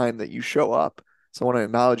time that you show up. So I want to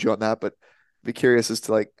acknowledge you on that, but be curious as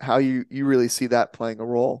to like how you really see that playing a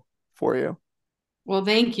role for you. Well,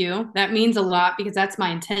 thank you. That means a lot because that's my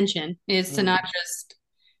intention, is to not just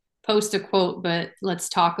post a quote, but let's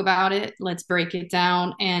talk about it. Let's break it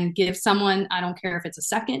down and give someone, I don't care if it's a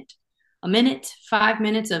second, a minute, 5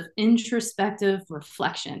 minutes of introspective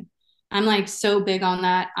reflection. I'm like so big on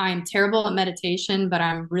that. I'm terrible at meditation, but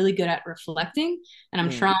I'm really good at reflecting, and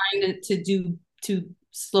I'm trying to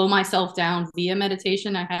slow myself down via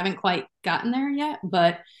meditation. I haven't quite gotten there yet,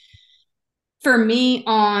 but for me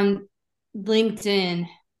on LinkedIn,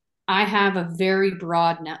 I have a very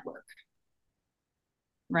broad network,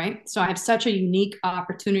 right? So I have such a unique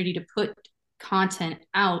opportunity to put content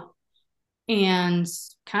out and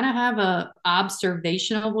kind of have a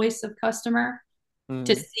observational voice of customer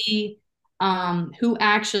to see who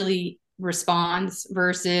actually responds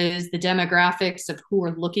versus the demographics of who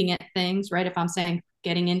are looking at things, right? If I'm saying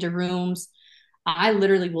getting into rooms, I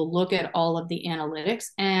literally will look at all of the analytics,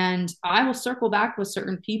 and I will circle back with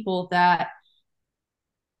certain people that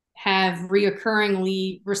have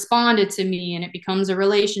reoccurringly responded to me, and it becomes a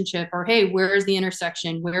relationship. Or, hey, where's the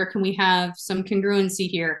intersection? Where can we have some congruency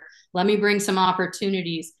here? Let me bring some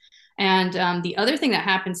opportunities. And the other thing that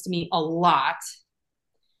happens to me a lot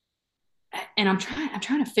and I'm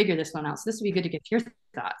trying to figure this one out. So this would be good to get your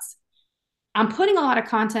thoughts. I'm putting a lot of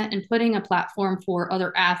content and putting a platform for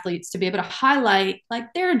other athletes to be able to highlight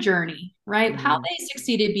like their journey, right? How Mm-hmm. they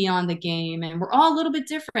succeeded beyond the game. And we're all a little bit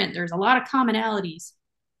different. There's a lot of commonalities.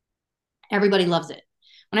 Everybody loves it.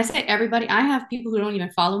 When I say everybody, I have people who don't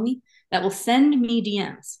even follow me that will send me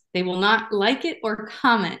DMs. They will not like it or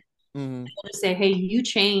comment. Mm-hmm. They'll just say, hey, you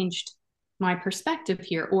changed my perspective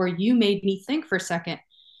here, or you made me think for a second.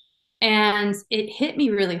 And it hit me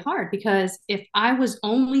really hard because if I was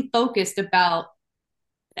only focused about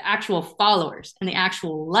the actual followers and the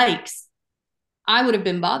actual likes, I would have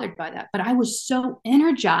been bothered by that. But I was so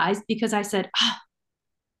energized because I said, oh,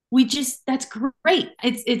 we just that's great.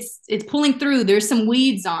 It's pulling through. There's some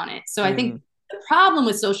weeds on it. So I Mm-hmm. think the problem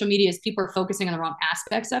with social media is people are focusing on the wrong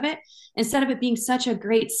aspects of it instead of it being such a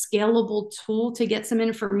great scalable tool to get some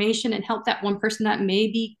information and help that one person that may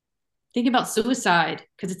be thinking about suicide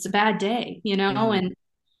because it's a bad day, Mm-hmm. and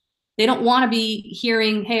they don't want to be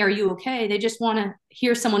hearing, hey, are you okay? They just want to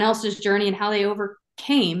hear someone else's journey and how they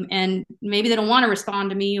overcame. And maybe they don't want to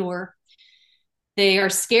respond to me, or they are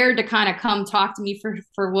scared to kind of come talk to me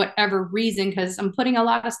for whatever reason because I'm putting a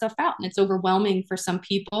lot of stuff out and it's overwhelming for some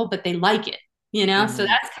people, but they like it. So Mm-hmm.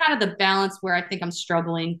 that's kind of the balance where I think I'm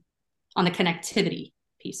struggling on the connectivity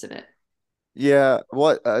piece of it. Yeah,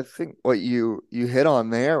 what I think what you hit on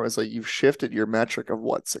there was like you've shifted your metric of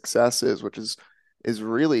what success is, which is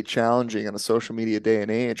really challenging in a social media day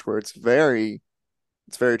and age where it's very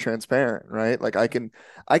transparent, right? Like I can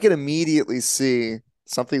immediately see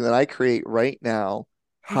something that I create right now.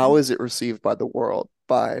 How Mhm. is it received by the world?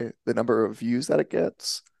 By the number of views that it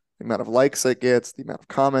gets, the amount of likes it gets, the amount of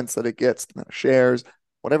comments that it gets, the amount of shares,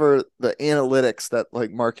 whatever the analytics that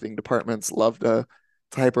like marketing departments love to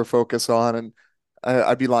hyper focus on. And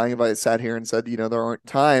I'd be lying if I sat here and said, there aren't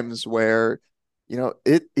times where,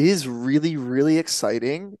 it is really, really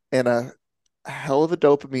exciting and a hell of a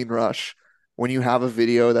dopamine rush when you have a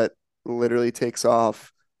video that literally takes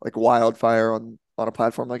off like wildfire on a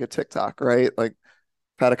platform like a TikTok, right? Like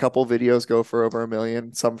I've had a couple videos go for over 1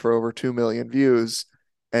 million, some for over 2 million views,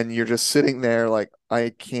 and you're just sitting there like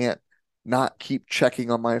I can't not keep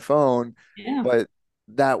checking on my phone, Yeah. but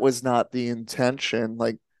that was not the intention.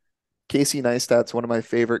 Like Casey Neistat's one of my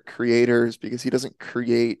favorite creators because he doesn't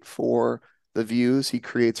create for the views, he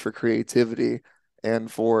creates for creativity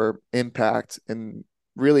and for impact and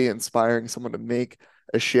really inspiring someone to make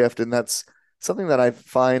a shift. And that's something that I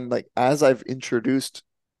find like as I've introduced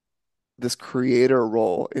this creator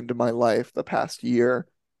role into my life the past year,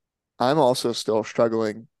 I'm also still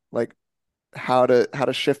struggling like how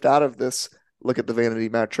to shift out of this look at the vanity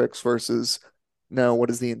metrics versus no, what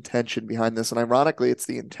is the intention behind this? And ironically, it's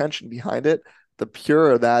the intention behind it. The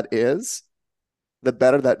purer that is, the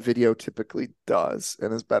better that video typically does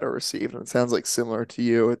and is better received. And it sounds like similar to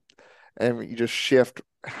you. And you just shift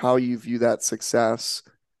how you view that success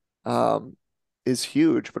um, is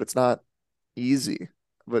huge, but it's not easy.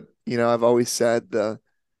 But I've always said the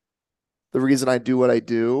reason I do what I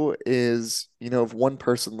do is, if one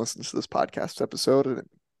person listens to this podcast episode and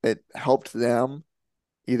it helped them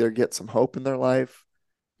either get some hope in their life,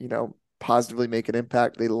 positively make an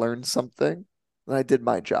impact, they learned something, then I did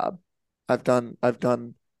my job. I've done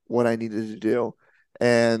what I needed to do.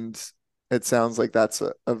 And it sounds like that's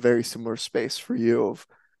a very similar space for you of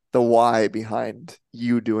the why behind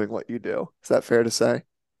you doing what you do. Is that fair to say?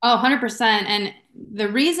 Oh, 100%. And the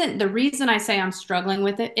reason I say I'm struggling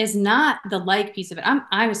with it is not the like piece of it.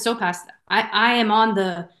 I was so past that. I am on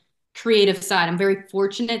the creative side. I'm very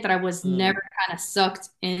fortunate that I was Mm, never kind of sucked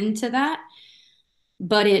into that,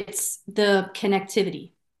 but it's the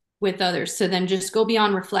connectivity with others. So then just go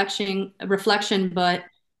beyond reflection, but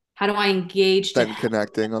how do I engage to then help,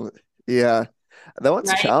 connecting on yeah. That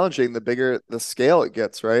one's right? challenging the bigger the scale it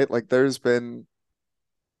gets, right? Like there's been,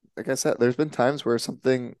 like I said, there's been times where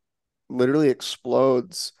something literally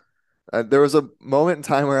explodes. There was a moment in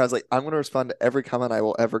time where I was like, I'm going to respond to every comment I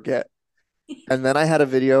will ever get. And then I had a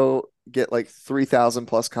video get like 3,000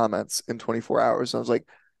 plus comments in 24 hours. And I was like,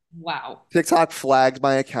 Wow. TikTok flagged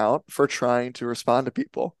my account for trying to respond to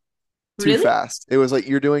people too Really? fast. It was like,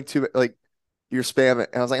 you're doing too, like, you're spamming.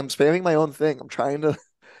 And I was like, I'm spamming my own thing. I'm trying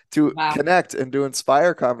to Wow. connect and to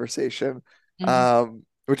inspire conversation. Mhm.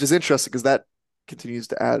 Which is interesting because that continues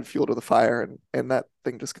to add fuel to the fire and that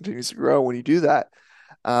thing just continues to grow when you do that.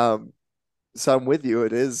 Um, so I'm with you.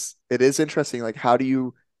 It is interesting. Like how do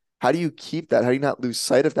you keep that? How do you not lose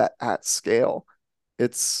sight of that at scale?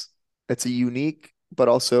 It's it's a unique but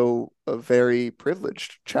also a very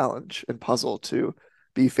privileged challenge and puzzle to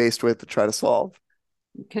be faced with to try to solve.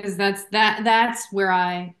 Because that's where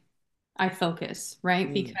I focus,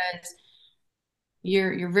 right? Mm, Because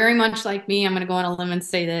You're very much like me. I'm going to go on a limb and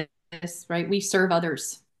say this, right? We serve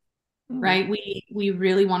others, Mm, right? We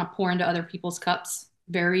really want to pour into other people's cups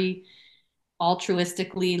very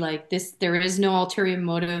altruistically. Like this, there is no ulterior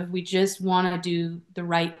motive. We just want to do the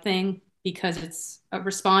right thing because it's a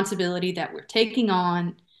responsibility that we're taking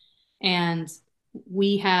on, and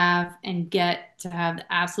we have and get to have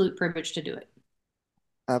the absolute privilege to do it.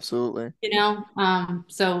 absolutely.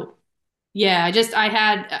 So yeah,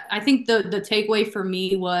 I think the takeaway for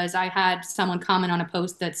me was I had someone comment on a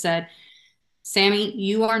post that said, Sammy,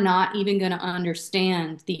 you are not even going to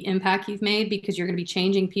understand the impact you've made because you're going to be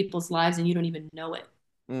changing people's lives and you don't even know it.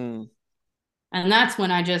 Mm. And that's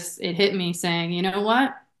when it hit me saying, you know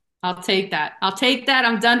what? I'll take that. I'll take that.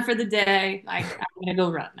 I'm done for the day. I'm going to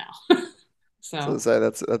go run now. So to So, say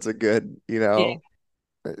that's a good, yeah.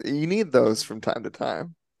 you need those from time to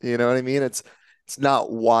time. You know what I mean? It's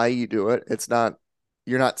not why you do it. It's not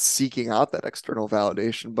you're not seeking out that external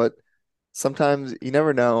validation, but sometimes you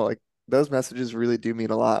never know. Like those messages really do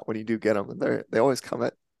mean a lot when you do get them, and they always come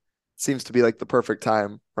at seems to be like the perfect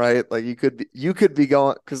time, right? Like you could be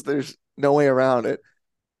going because there's no way around it.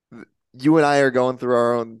 You and I are going through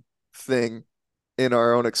our own thing in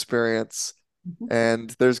our own experience. Mhm. And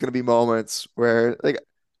there's going to be moments where, like,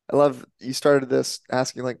 I love you started this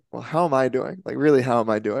asking, like, well, how am I doing? Like, really, how am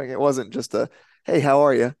I doing? It wasn't just a, hey, how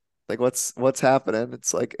are you? Like, what's happening?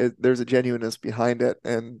 It's like there's a genuineness behind it,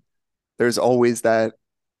 and there's always that.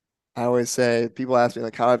 I always say, people ask me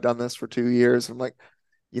like how I've done this for 2 years. I'm like,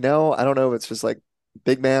 I don't know if it's just like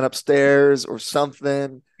big man upstairs or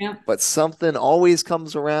something, Yeah. but something always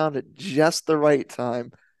comes around at just the right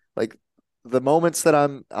time. Like the moments that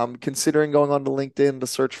I'm considering going on to LinkedIn to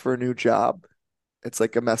search for a new job, it's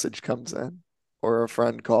like a message comes in or a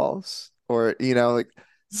friend calls or like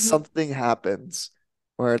Mhm. something happens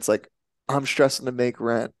where it's like I'm stressing to make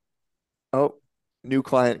rent. Oh, new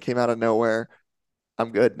client came out of nowhere.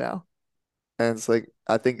 I'm good now. And it's like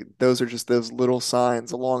I think those are just those little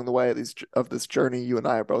signs along the way of this journey you and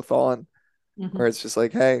I are both on, where Mhm. it's just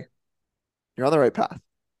like, hey, you're on the right path.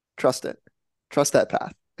 Trust it. Trust that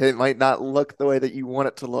path. It might not look the way that you want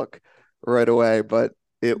it to look right away, but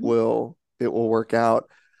Mhm. it will work out.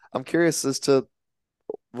 I'm curious as to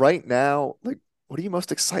right now, like what are you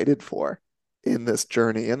most excited for in this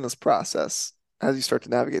journey, in this process, as you start to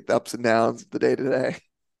navigate the ups and downs of the day to day?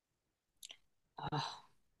 Oh,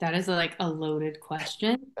 that is like a loaded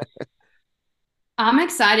question. I'm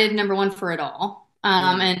excited, number one, for it all.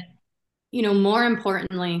 Mm, And more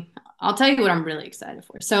importantly, I'll tell you what I'm really excited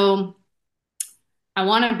for. So I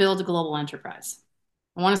want to build a global enterprise.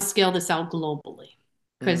 I want to scale this out globally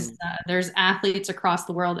because mm, there's athletes across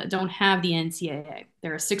the world that don't have the NCAA.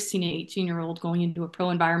 They're a 16 to 18-year-old going into a pro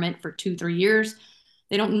environment for 2, 3 years.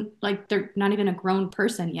 They don't like, they're not even a grown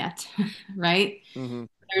person yet, right? mm-hmm,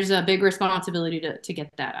 There's a big responsibility to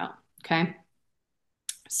get that out. Okay.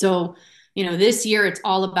 So, this year it's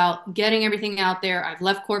all about getting everything out there. I've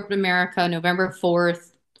left corporate America November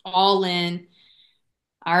 4th, all in.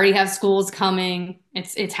 I already have schools coming.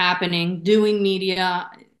 It's happening. Doing media,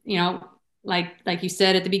 you know, like you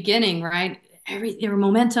said at the beginning, right? Your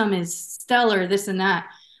momentum is stellar, this and that.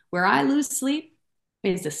 Where I lose sleep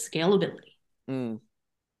is the scalability. mm,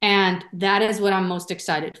 And that is what I'm most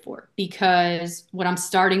excited for because what I'm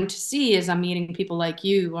starting to see is I'm meeting people like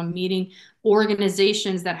you. I'm meeting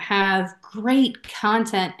organizations that have great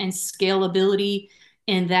content and scalability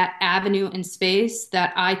in that avenue and space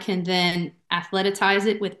that I can then athleticize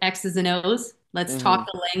it with X's and O's. Let's mm-hmm, talk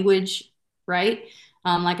the language, right?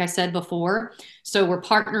 Like I said before. So we're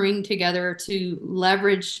partnering together to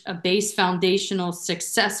leverage a base foundational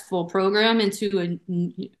successful program into a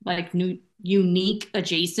like new unique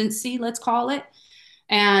adjacency, let's call it.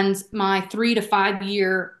 And my 3 to 5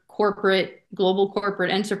 year global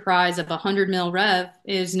corporate enterprise of 100 mil rev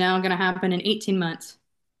is now going to happen in 18 months.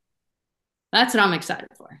 That's what I'm excited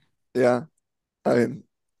for. yeah. I mean,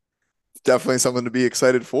 definitely something to be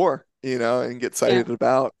excited for, and get Yeah. excited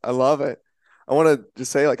about. I love it. I want to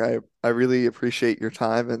just say, like, I really appreciate your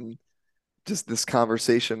time and just this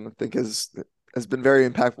conversation. I think has been very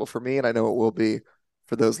impactful for me, and I know it will be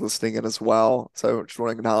for those listening in as well. So I just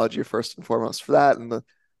want to acknowledge you first and foremost for that, and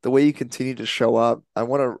the way you continue to show up. I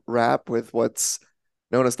want to wrap with what's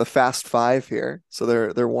known as the Fast Five here. So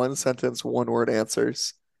they're one sentence, one word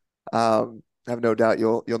answers. I have no doubt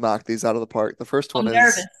you'll knock these out of the park. The first one I'm is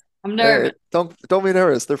nervous. I'm nervous. don't be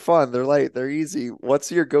nervous. They're fun. They're light. They're easy.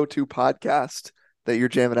 What's your go-to podcast that you're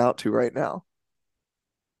jamming out to right now?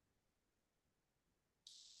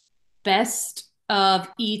 Best of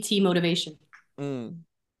ET motivation. Mm,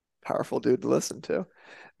 powerful dude to listen to.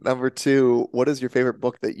 Number two, what is your favorite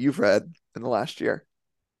book that you've read? in the last year?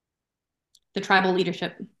 The tribal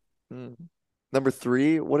leadership. Mm. Number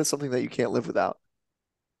three, what is something that you can't live without?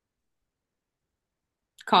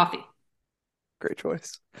 Coffee. Great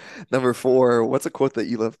choice. Number four, what's a quote that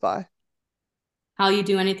you live by? How you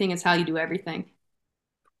do anything is how you do everything.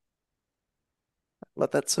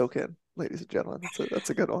 Let that soak in, ladies and gentlemen. That's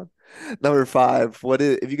a good one. Number five, what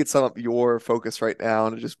is, if you could sum up your focus right now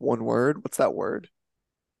in just one word, what's that word?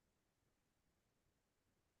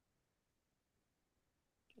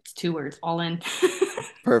 It's 2 words, all in.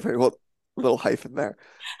 Perfect. Well, a little hyphen there.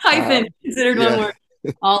 Hyphen, considered one Yeah.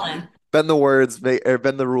 word. All in. Bend the words, make or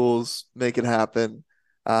bend the rules, make it happen.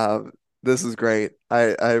 Um, this is great.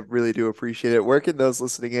 I really do appreciate it. Where can those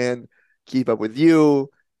listening in keep up with you?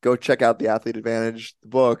 Go check out the Athlete Advantage, the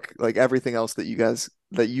book, like everything else that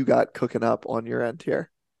you got cooking up on your end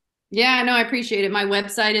here. Yeah, no, I appreciate it. My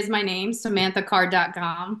website is my name,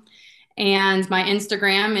 samanthacard.com. And my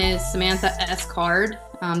Instagram is Samantha S. Card.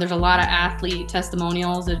 There's a lot of athlete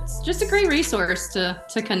testimonials. It's just a great resource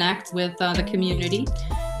to connect with the community.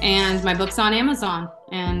 And my book's on Amazon.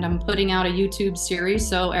 And I'm putting out a YouTube series.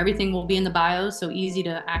 So everything will be in the bio. So easy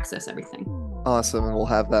to access everything. Awesome. And we'll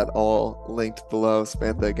have that all linked below.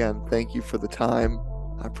 Samantha, again, thank you for the time.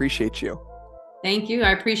 I appreciate you. Thank you.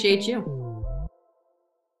 I appreciate you.